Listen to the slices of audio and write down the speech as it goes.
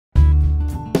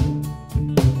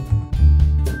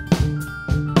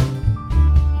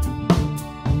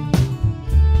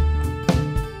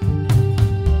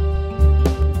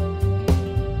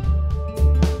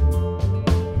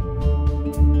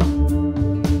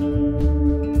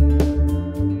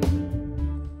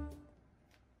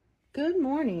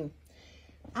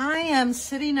am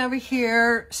sitting over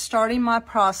here starting my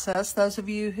process. Those of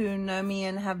you who know me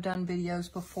and have done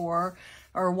videos before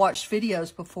or watched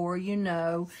videos before, you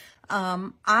know,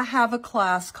 I have a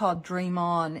class called Dream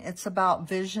On. It's about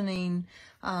visioning,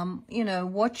 you know,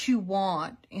 what you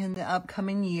want in the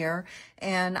upcoming year.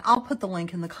 And I'll put the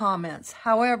link in the comments.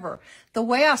 However, the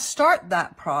way I start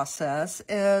that process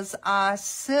is I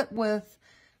sit with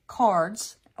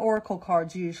cards, oracle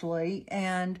cards usually,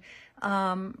 and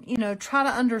you know, try to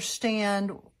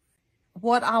understand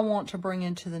what I want to bring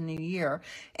into the new year.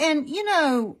 And, you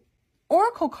know,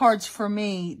 oracle cards for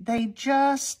me, they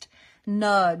just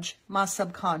nudge my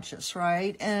subconscious,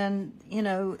 right? And, you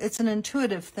know, it's an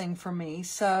intuitive thing for me.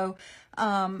 So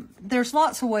there's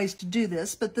lots of ways to do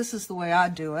this, but this is the way I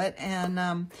do it.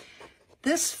 And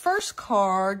this first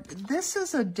card, this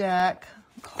is a deck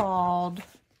called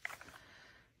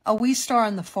A Wee Star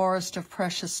in the Forest of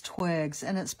Precious Twigs,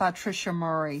 and it's by Tricia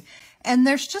Murray. And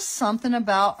there's just something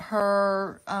about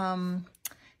her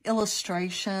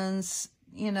illustrations,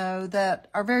 you know, that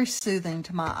are very soothing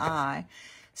to my eye.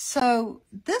 So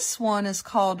this one is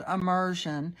called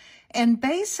Immersion, and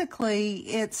basically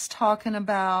it's talking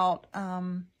about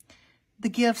the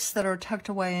gifts that are tucked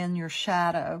away in your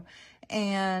shadow.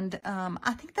 And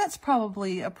I think that's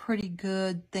probably a pretty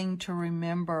good thing to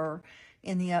remember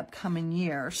in the upcoming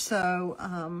year.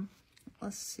 So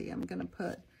let's see, I'm going to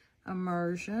put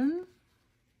Immersion.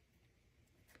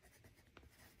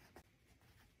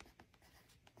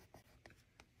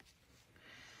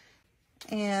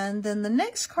 And then the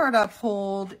next card I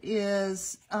pulled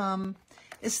is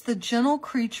it's the Gentle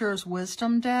Creatures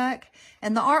Wisdom deck,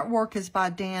 and the artwork is by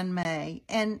Dan May.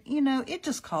 And, you know, it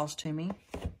just calls to me.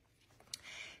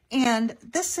 And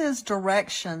this is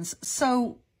directions.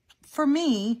 So for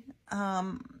me,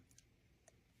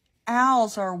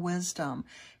 owls are wisdom,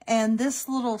 and this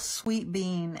little sweet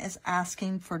being is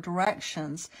asking for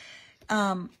directions.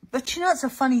 But you know, it's a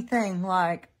funny thing.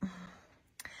 Like,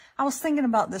 I was thinking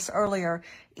about this earlier.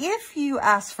 If you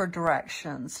ask for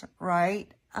directions, right,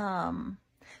 then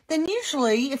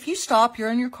usually if you stop,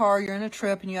 you're in your car, you're in a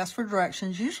trip, and you ask for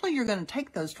directions, usually you're going to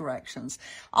take those directions.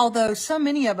 Although so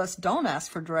many of us don't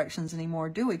ask for directions anymore,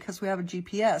 do we? Because we have a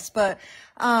GPS. But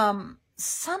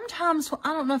sometimes,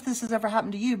 I don't know if this has ever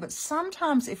happened to you, but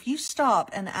sometimes if you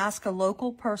stop and ask a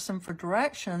local person for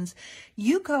directions,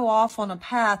 you go off on a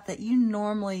path that you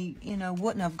normally, you know,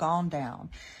 wouldn't have gone down.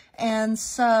 And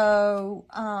so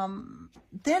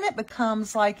then it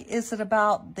becomes like, is it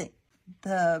about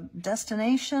the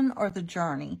destination or the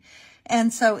journey?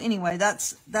 And so anyway,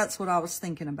 that's what I was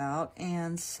thinking about.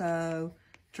 And so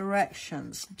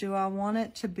directions, do I want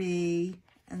it to be,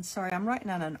 and sorry, I'm writing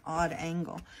at an odd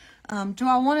angle. Do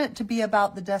I want it to be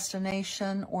about the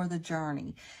destination or the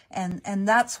journey? And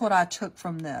that's what I took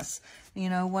from this. You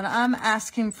know, when I'm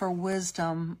asking for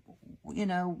wisdom, you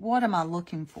know, what am I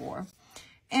looking for?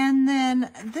 And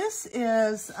then this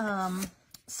is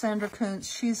Sandra Kuntz.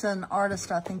 She's an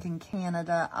artist, I think, in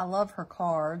Canada. I love her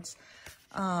cards.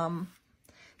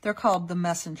 They're called the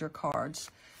Messenger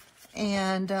cards.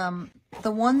 And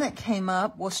the one that came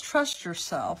up was Trust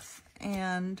Yourself.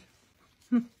 And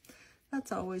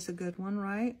that's always a good one,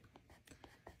 right?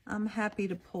 I'm happy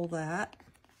to pull that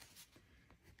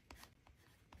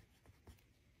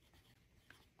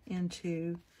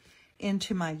into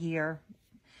my year.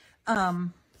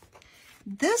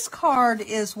 This card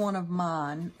is one of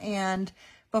mine, and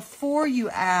before you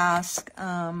ask,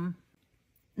 no,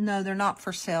 they're not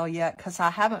for sale yet because I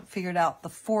haven't figured out the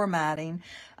formatting,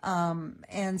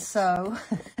 and so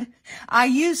I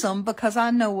use them because I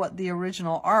know what the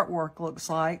original artwork looks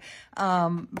like,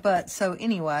 but so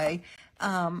anyway,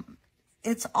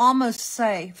 it's almost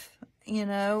safe, you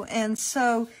know, and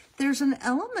so there's an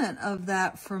element of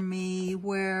that for me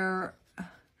where,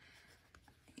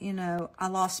 you know, I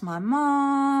lost my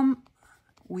mom,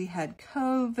 we had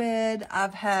COVID,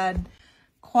 I've had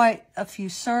quite a few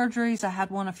surgeries. I had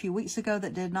one a few weeks ago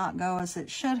that did not go as it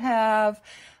should have.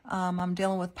 I'm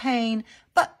dealing with pain,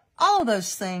 but all of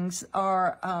those things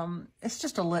are, it's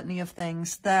just a litany of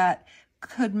things that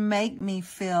could make me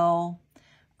feel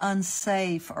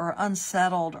unsafe or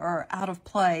unsettled or out of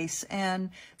place. And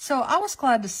so I was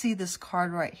glad to see this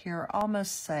card right here,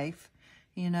 almost safe,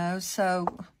 you know, so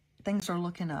things are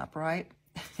looking up, right?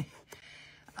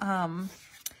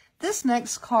 This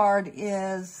next card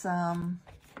is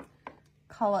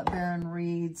Colette Baron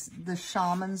Reed's The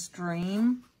Shaman's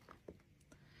Dream.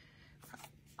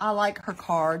 I like her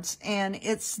cards, and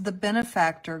it's the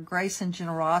Benefactor, Grace and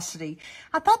Generosity.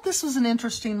 I thought this was an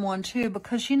interesting one, too,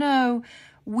 because, you know,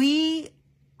 we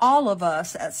all of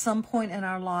us at some point in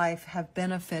our life have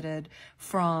benefited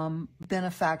from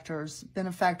benefactors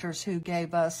who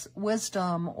gave us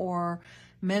wisdom or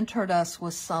mentored us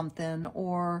with something,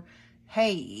 or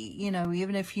hey, you know,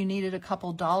 even if you needed a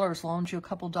couple dollars, loaned you a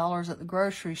couple dollars at the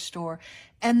grocery store.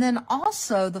 And then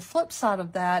also the flip side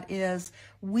of that is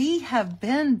we have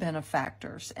been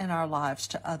benefactors in our lives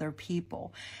to other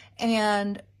people.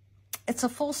 And it's a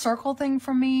full circle thing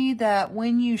for me that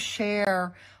when you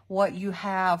share what you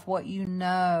have, what you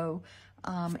know,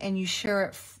 and you share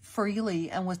it freely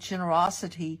and with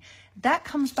generosity, that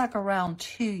comes back around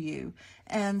to you.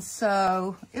 And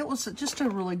so it was just a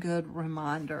really good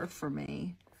reminder for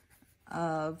me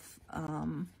of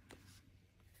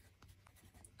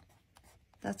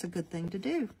that's a good thing to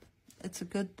do. It's a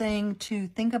good thing to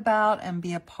think about and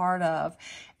be a part of.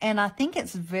 And I think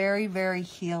it's very, very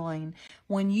healing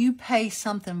when you pay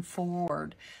something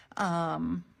forward.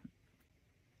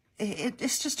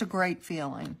 It's just a great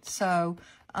feeling. So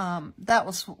that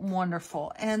was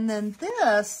wonderful. And then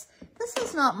this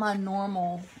is not my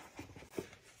normal,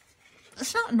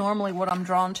 it's not normally what I'm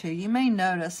drawn to. You may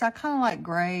notice I kind of like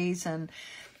grays,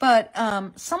 but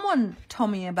someone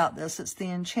told me about this. It's the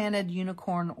Enchanted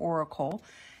Unicorn Oracle.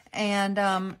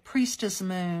 And Priestess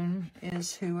Moon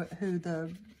is who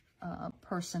the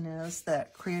person is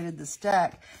that created this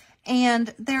deck.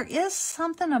 And there is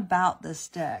something about this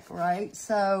deck, right?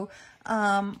 So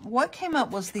what came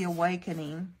up was the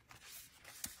Awakening,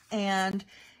 and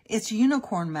it's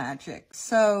unicorn magic.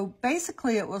 So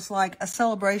basically it was like a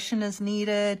celebration is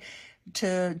needed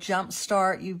to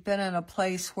jumpstart. You've been in a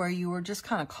place where you were just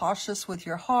kind of cautious with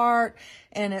your heart,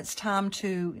 and it's time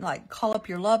to like call up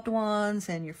your loved ones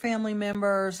and your family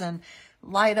members and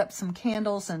light up some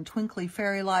candles and twinkly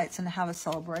fairy lights and have a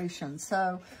celebration.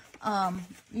 So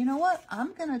you know what?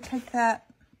 I'm going to take that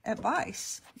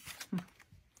advice.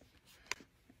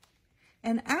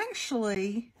 And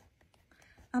actually,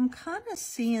 I'm kind of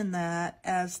seeing that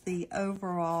as the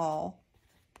overall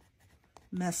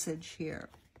message here.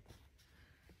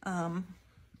 I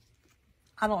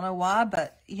don't know why,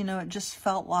 but, you know, it just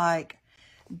felt like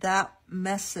that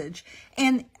message.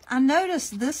 And I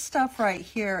noticed this stuff right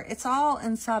here, it's all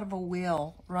inside of a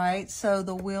wheel, right? So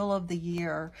the wheel of the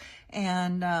year.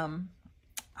 And I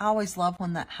always love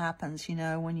when that happens, you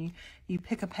know, when you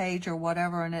pick a page or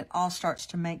whatever and it all starts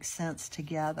to make sense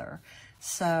together.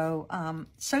 So,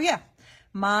 yeah,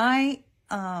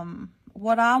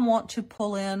 what I want to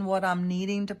pull in, what I'm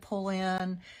needing to pull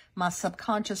in, my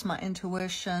subconscious, my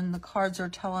intuition, the cards are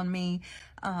telling me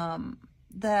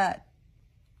that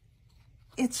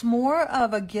it's more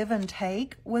of a give and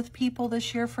take with people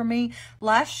this year for me.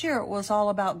 Last year, it was all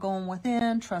about going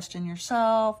within, trusting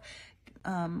yourself,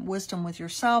 wisdom with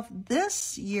yourself.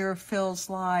 This year feels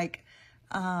like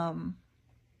a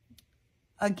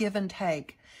give and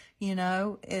take. You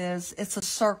know, it's a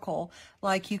circle.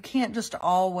 Like you can't just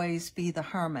always be the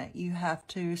hermit. You have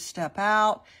to step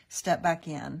out, step back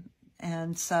in.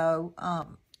 And so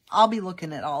I'll be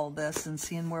looking at all of this and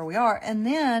seeing where we are. And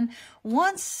then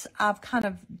once I've kind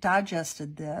of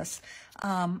digested this,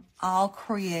 I'll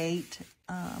create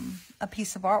a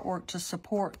piece of artwork to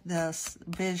support this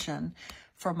vision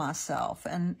for myself.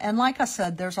 And like I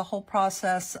said, there's a whole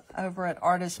process over at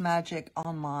Artist Magic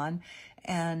online.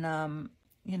 And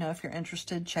you know, if you're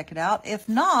interested, check it out. If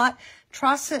not,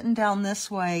 try sitting down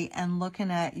this way and looking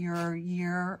at your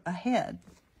year ahead.